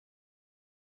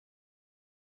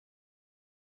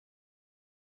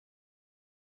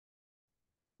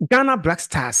Ghana Black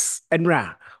Stars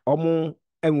enra omo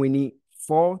enwini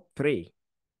 4-3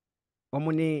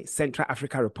 omo ne Central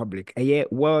Africa Republic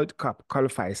World Cup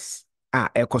qualifiers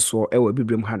ekoso ewo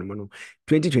bibrem hanom no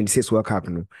 2026 World Cup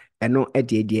no eno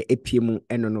ede epiemu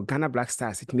eno no Ghana Black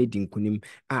Stars itime di nkunim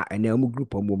ena omo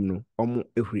group omom no omo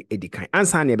ehuri edikan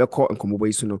ansa na ebekọ nkomobo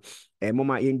isu no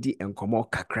moma yendi nkomo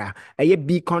kakra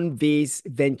Beacon Base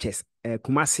Ventures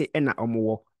Kumasi ena omo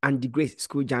wo and the Grace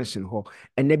School Junction ho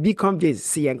and the Beacon Base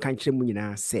see yan kantre mu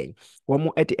nyina say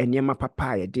womo ede enema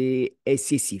papa ye de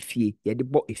ACC fie ye de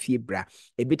bo efie bra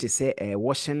ebi te say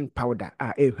washing powder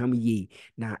ehwam yi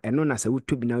na eno na se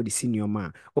woto bi na wo de senior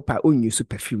ma opa onyu su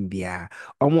perfume bia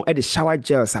omo ede shower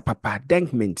gels papa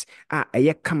dankment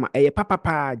eye kama eye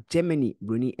papa Germany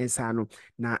broni ensa no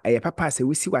na eye papa se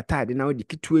wosi watade na wo de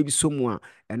kitwe bi so mu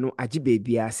eno agi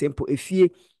bebia sempo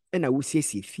efie ena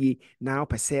wosiesie fie na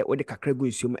opese wo de kakra go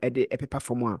nsuom ede epepa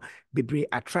fom bebre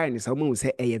atry ne sa wo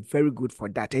say very good for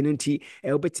that eno nti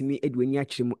obetimi edwani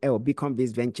akyerem Beacon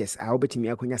Based Ventures obetimi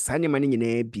akonya sanema ne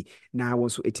nyina bi na wo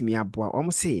so etimi aboa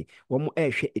wo say wo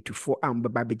ehwe etufo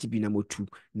ambaba beji bi na motu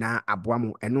na aboa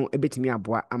mo eno ebetimi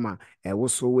aboa ama wo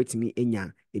so wetimi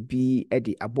enya ebi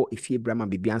ede abo efie brama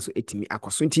bibia nso etimi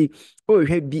akoso nti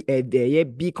ohwe bi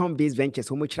Beacon Based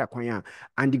Ventures wo mo kira kwan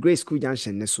and the Great School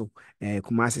Junction ne so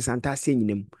Kumasi Santase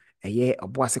nyinam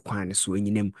oboase kwan ne so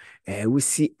nyinam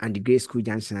wusi and the Great School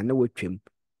Junction na watwam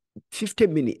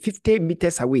 50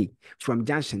 meters away from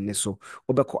junction ne so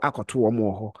obeko akoto wo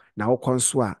mo ho na wo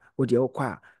konso wo de wo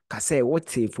kwa ka say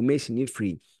what information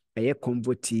free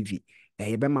Convo TV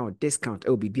bema o discount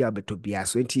bibia beto bia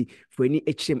so nti for any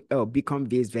HM Beacon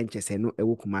Based Ventures no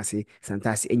Kumasi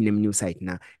Santase nyinam new site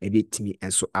na ebetimi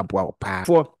enso aboa pa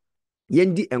for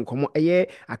yendi enkomo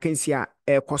akansi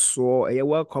ekoso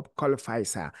World Cup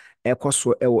qualifiers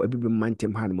ekoso ebibi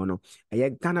mantem hanom no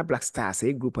Ghana Black Stars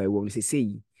group wo no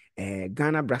sei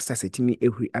Ghana Black Stars etimi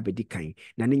ehuri abedi kan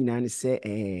na ne nyina ne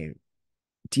se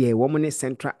tie woman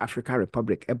Central African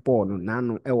Republic ball no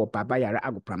nano baba yara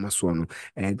agoprama so no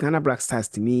Ghana Black Stars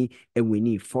to me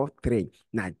wini 4-3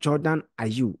 na Jordan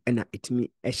Ayew na etimi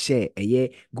share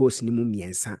goals ni mu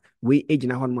miensa we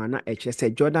ejina hon ma na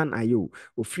say Jordan Ayew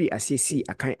ofri asesi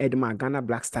akan edema Ghana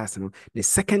Black Stars no the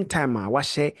second time wa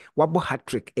share wabo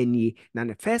Hatrick eni na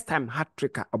the first time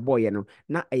Hatrick a boy no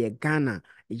na Ghana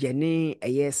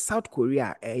yene South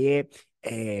Korea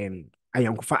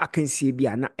ayankofa akansie bi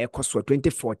na ekoso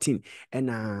 2014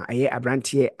 na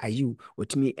abrantie Ayew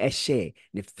otimi share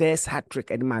the first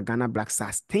hat-trick edema Ghana Black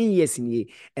Stars 10 years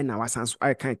ni na wasanso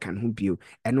kan ho bio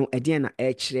eno ede na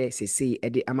kire sesei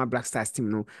ede ama Black Stars team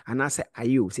no anase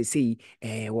Ayew sesei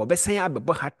wo besan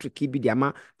abebo hat-trick bi di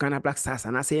ama Ghana Black Stars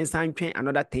anase yensan twen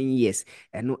another 10 years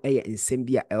eno nsem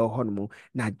bi hono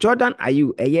na Jordan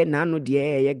Ayew na no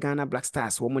de Ghana Black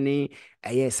Stars wo mo ne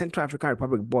Central African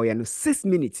Republic boy no 6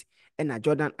 minutes and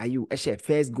Jordan Ayew share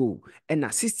first goal and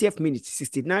 60th minute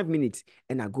 69th minute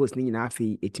and goals ni nyina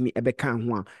afi etimi ebeka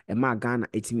ho ma Ghana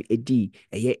etimi edi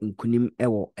nkunim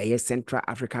ewo Central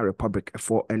African Republic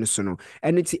for enso no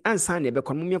and ti ansa na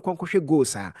ebekọ no mekonkwohwe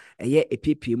goals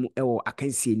epepie mu ewo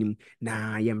akansie nim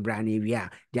na yembra na ewia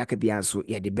de akabia so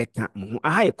ye de beka ho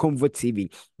aha Convo TV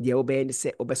de obey ne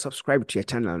se obe subscribe to your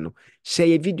channel no share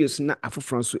your videos na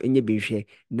afoforo so enye behwe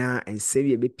na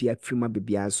ensewie bepia frima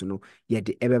bebia so no ye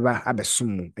de ebeba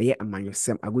abesom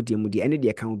amanyosem agodie mu de ene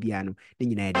de kan bia no ne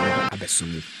nyina ye de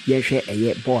abesom ye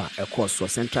hwe boa ekoso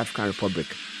Central African Republic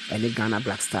and Ghana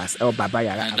Black Stars baba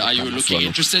yara and are you looking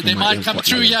interested? They might come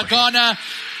through here. Ghana,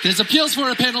 there's appeals for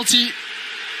a penalty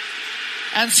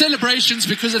and celebrations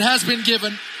because it has been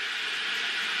given.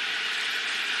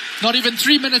 Not even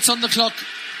 3 minutes on the clock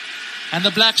and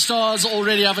the Black Stars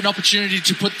already have an opportunity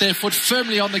to put their foot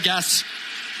firmly on the gas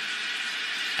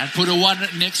and put a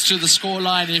 1 next to the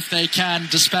scoreline if they can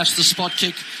dispatch the spot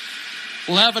kick.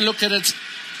 We'll have a look at it.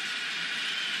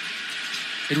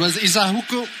 It was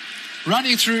Izahuku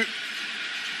running through.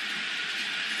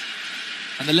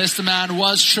 And the Leicester man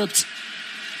was tripped.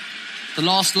 The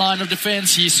last line of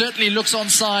defence. He certainly looks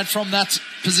onside from that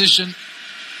position.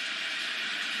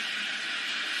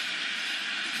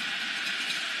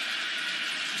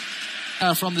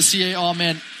 From the CAR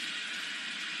men.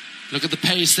 Look at the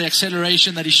pace, the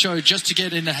acceleration that he showed just to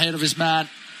get in ahead of his man.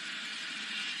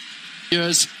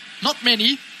 Years, not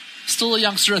many, still a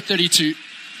youngster at 32.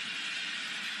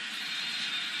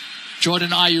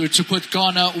 Jordan Ayew to put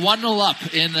Ghana 1-0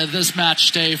 up in this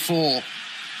match, day 4.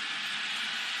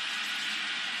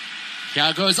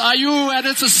 Here goes Ayew, and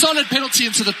it's a solid penalty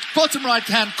into the bottom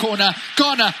right-hand corner.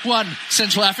 Ghana 1,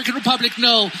 Central African Republic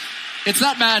 0. It's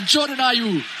that man, Jordan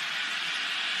Ayew.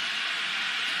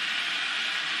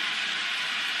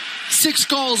 6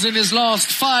 goals in his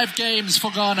last 5 games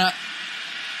for Ghana.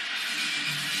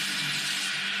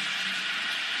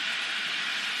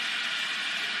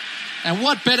 And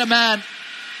what better man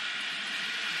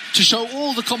to show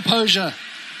all the composure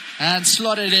and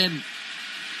slot it in.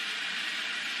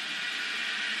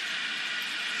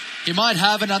 He might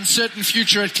have an uncertain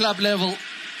future at club level,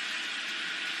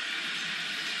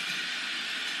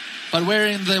 but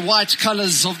wearing the white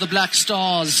colours of the Black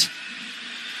Stars,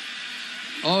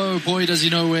 oh boy, does he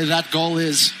know where that goal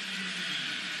is.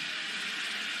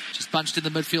 Just punched in the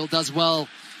midfield, does well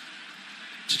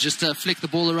to just flick the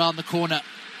ball around the corner.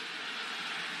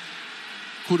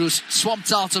 Kudus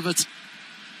swamped out of it.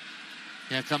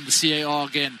 Here come the CAR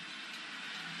again.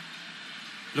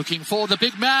 Looking for the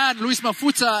big man, Luis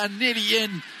Mafuta, and nearly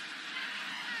in.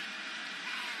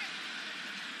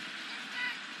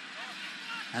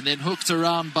 And then hooked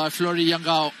around by Flori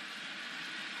Yangao.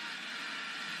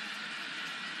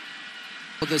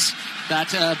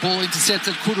 That ball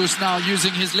intercepted. Kudus now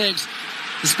using his legs.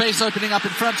 The space opening up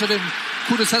in front of him.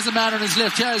 Kudus has a man on his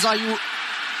left. Here is Ayu.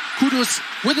 Kudus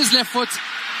with his left foot.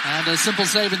 And a simple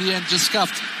save in the end, just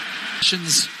scuffed.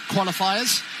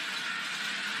 Qualifiers.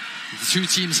 The two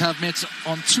teams have met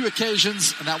on 2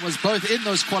 occasions, and that was both in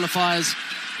those qualifiers.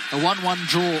 A 1-1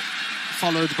 draw,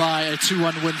 followed by a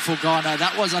 2-1 win for Ghana.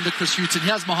 That was under Chris Hughton.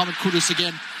 Here's Mohamed Kudus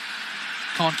again.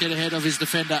 Can't get ahead of his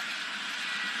defender.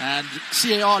 And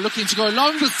CAR looking to go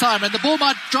long this time, and the ball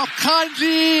might drop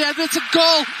kindly, and it's a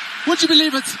goal. Would you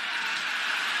believe it?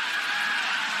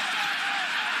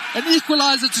 An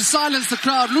equalizer to silence the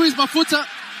crowd. Luis Mafuta,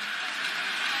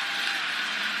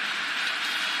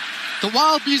 the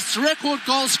Wild Beasts record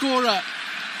goal scorer.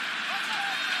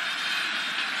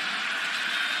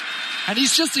 And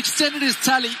he's just extended his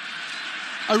tally.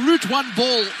 A route 1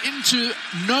 ball into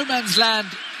no man's land.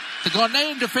 The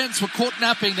Ghanaian defence were caught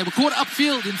napping. They were caught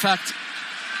upfield, in fact.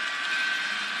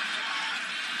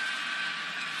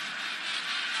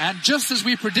 And just as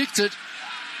we predicted,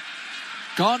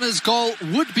 Ghana's goal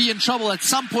would be in trouble at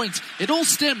some point. It all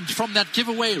stemmed from that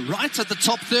giveaway right at the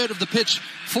top third of the pitch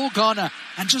for Ghana.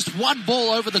 And just 1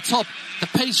 ball over the top. The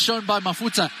pace shown by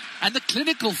Mafuta. And the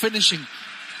clinical finishing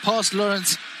past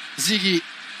Lawrence Ziggy.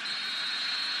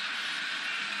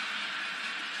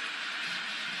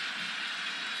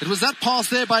 It was that pass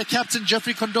there by captain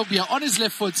Jeffrey Kondogbia on his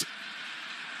left foot.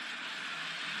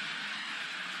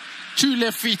 2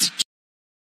 left feet.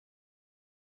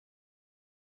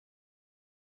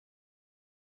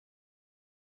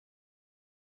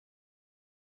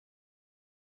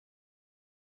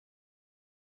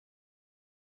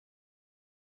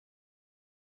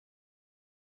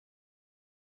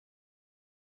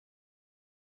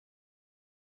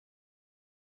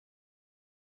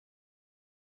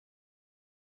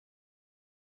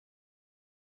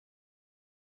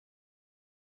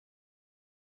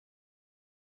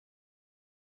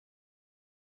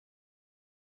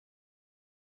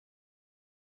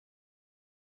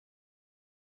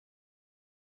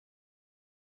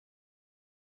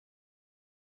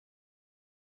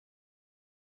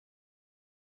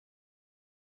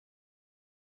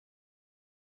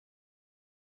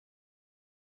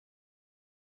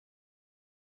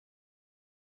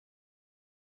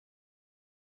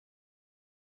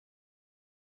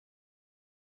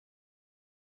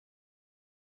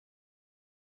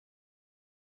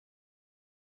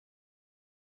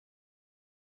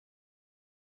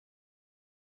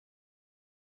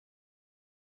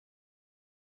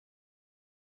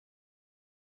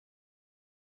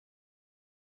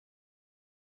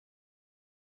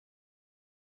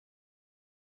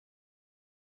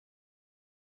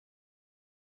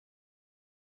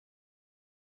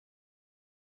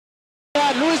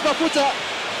 Luis Mafuta.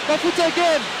 Mafuta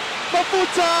again.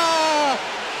 Mafuta!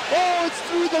 Oh, it's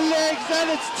through the legs and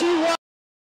it's 2-1.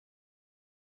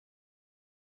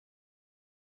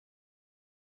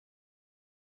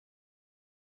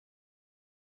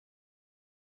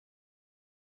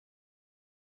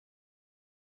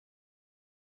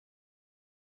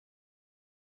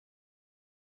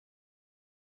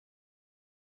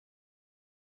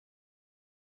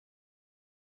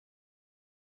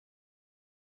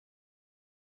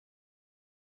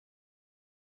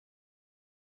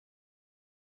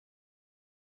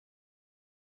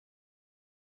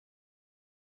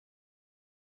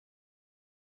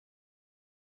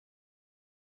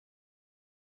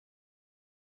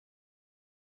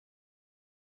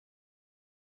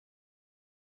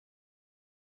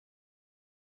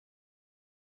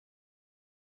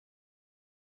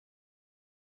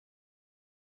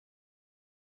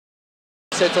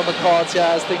 Set on the cards here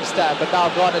as things stand, but now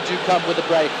Ghana do come with a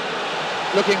break.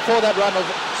 Looking for that run of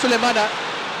Sulemana.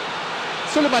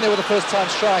 Suleimane with a first-time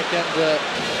strike, and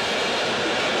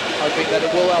hoping that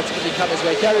it will ultimately come his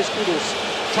way. Carries Kudus,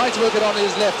 trying to work it on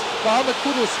his left. Mohamed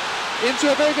Kudus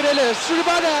into a very good area.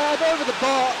 Suleimane and over the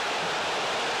bar.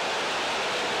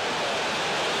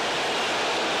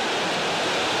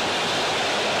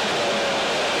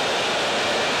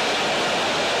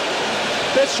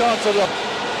 Best chance of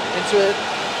into a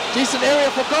decent area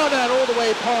for Ghana and all the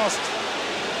way past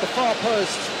the far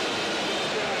post.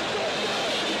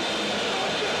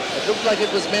 It looked like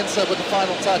it was Mensah with the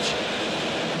final touch.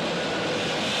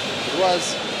 It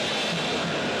was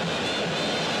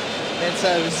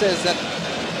Mensah who says that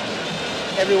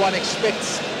everyone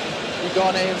expects the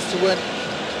Ghanaians to win.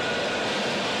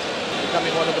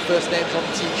 Becoming one of the first names on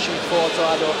the team sheet for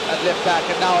Otoado at left back,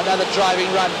 and now another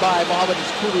driving run by Mohamed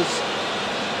Kudus.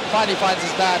 Finally finds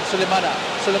his man, Suleimane.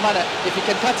 Suleimane, if he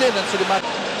can cut in, and Suleimane.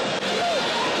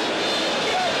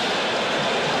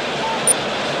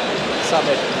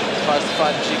 Summit tries to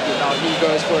find Chiku. Now he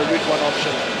goes for a route one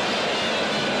option.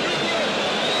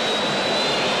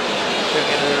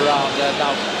 Bringing it around, and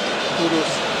now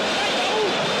Kudus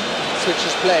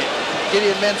switches play.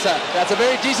 Gideon Mensah, that's a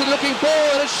very decent looking ball,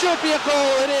 and it should be a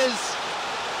goal. It is.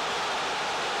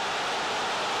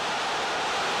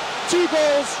 2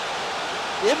 goals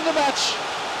in the match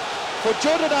for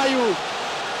Jordan Ayew,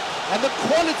 and the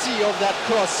quality of that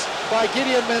cross by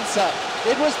Gideon Mensah.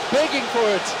 It was begging for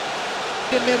it.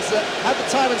 Gideon Mensah had the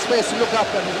time and space to look up,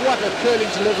 and what a curling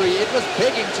delivery. It was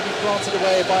begging to be planted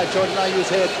away by Jordan Ayew's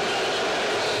head.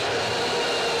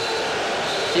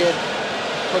 Again,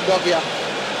 Kondogbia.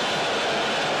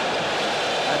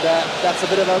 And that's a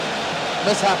bit of a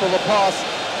mishap of a pass.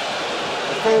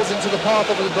 It falls into the path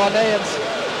of the Ghanaians.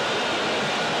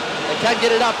 They can't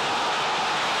get it up.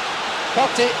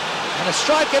 Pakti, and a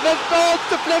strike, and then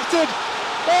deflected.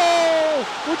 Oh,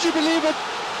 would you believe it?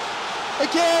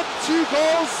 Again, 2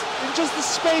 goals in just the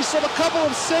space of a couple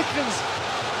of seconds.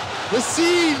 The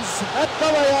scenes at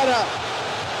Babayara.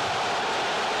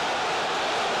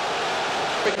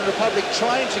 African Republic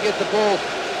trying to get the ball.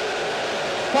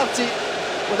 Pakti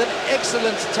with an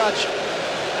excellent touch,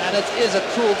 and it is a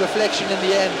cruel deflection in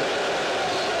the end.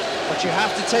 But you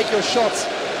have to take your shots.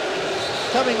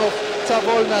 Coming off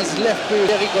Tavolna's left boot,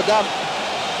 Eric Godam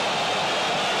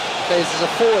faces a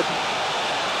forward.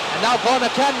 And now Ghana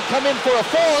can come in for a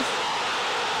 4th.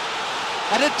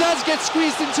 And it does get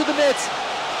squeezed into the net.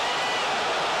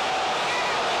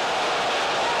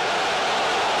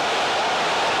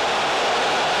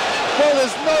 Well,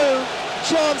 there's no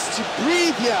chance to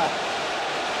breathe here.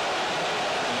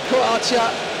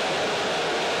 Croatia.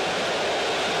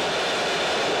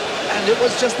 And it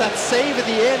was just that save at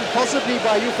the end, possibly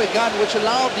by Ufegan, which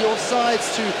allowed the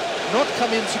offsides to not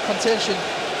come into contention.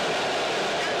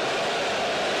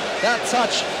 That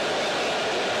touch.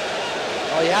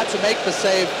 Oh, he had to make the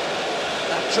save.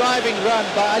 That driving run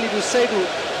by Ali Dusedu.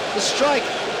 The strike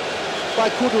by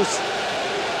Kudus.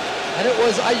 And it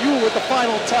was Ayew with the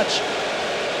final touch.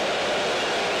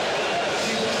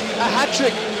 A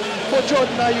hat-trick for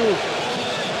Jordan Ayew.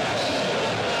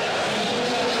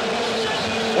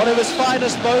 One of his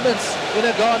finest moments in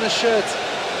a Ghana shirt.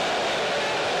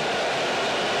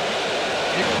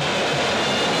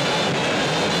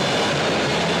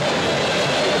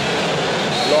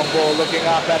 Long ball looking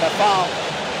up, and a foul.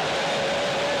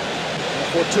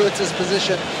 Fortuitous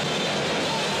position.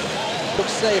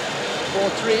 Looks safe.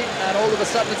 4-3, and all of a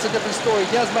sudden it's a different story.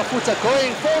 Here's Mafuta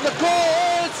going for the goal.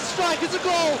 Oh, it's a strike, it's a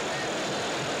goal.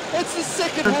 It's the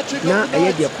second hat-trick of the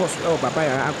night.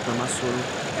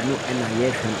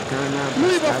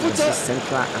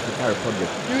 Central African Republic.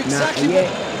 Exactly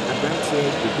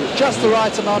just the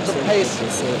right amount of pace.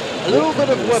 A little bit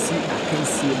of whip. I can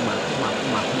see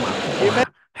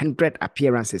 100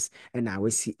 appearances, and I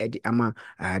will see Eddie Ama,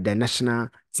 the national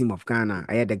team of Ghana,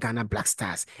 the Ghana Black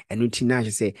Stars, and Utina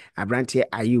say Abrante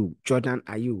Ayew, Jordan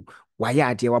Ayew,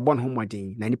 Waya de Wabon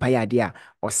Homwadin, Nanipa dia,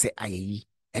 or say Aye,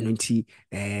 and Unti,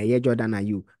 Jordan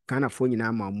Ayew, Ghana phone in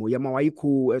Ama, Moyama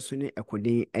Waiku, Suni,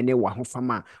 Ekodi, any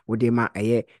Wahofama, Wodema,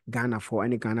 Ghana for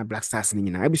any Ghana Black Stars in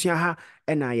Abusia,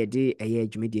 and I did a year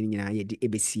Jumedian, I did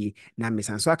ABC, Namis,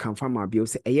 and so I can farm my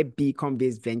bills, a Beacon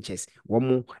based ventures, one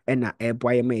more, and a air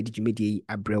boy made Jumedi,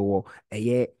 Abrewo, a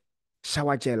year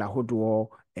shower gel, a hodo,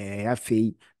 a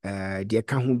fee, deɛ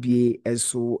ka ho bie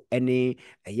nso ɛne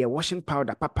ɛyɛ washing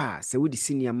powder papa sɛ wode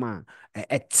si nneɛma a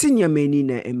ɛte nneɛma ani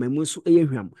na ɛmamu nso ɛyɛ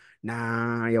hwam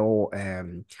na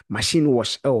yɛwɔ machine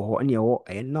wash ɛwɔ hɔ ɛne yɛwɔ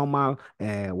ɛyɛ normal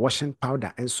washing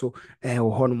powder nso ɛwɔ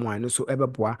hɔ no mu a ɛno nso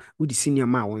ɛbɛboa wode si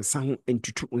nneɛma a wo nsa ho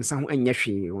ntutu wo nsa ho ɛnyɛ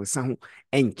hwee wo nsa ho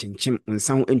ɛnkyinkyim wo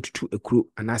nsa ho ntutu ekuro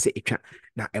anaasɛ etwa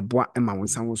na ɛboa ɛma wo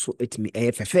nsa ho nso ɛtumi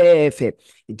ɛyɛ fɛfɛɛfɛ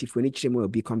nti fo ne kyerɛ mu a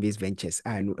obi conveys ventures a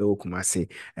ɛno ɛwɔ Kumase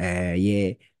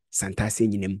yɛ Santase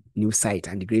nyinam new site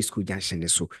and the grade school junction ne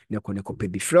so ne kɔ ne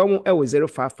kɔpɛ bi frɛ mo ɛwɔ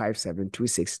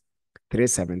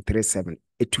 0557263737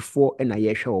 84 ɛna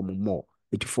yɛhwɛ wɔ mo mɔ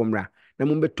 84 mmra na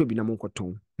mo bɛtɔ bi na mo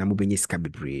nkɔtɔn na mo bɛnyɛ sika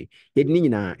bebree yɛde ne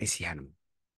nyinaa asi ha no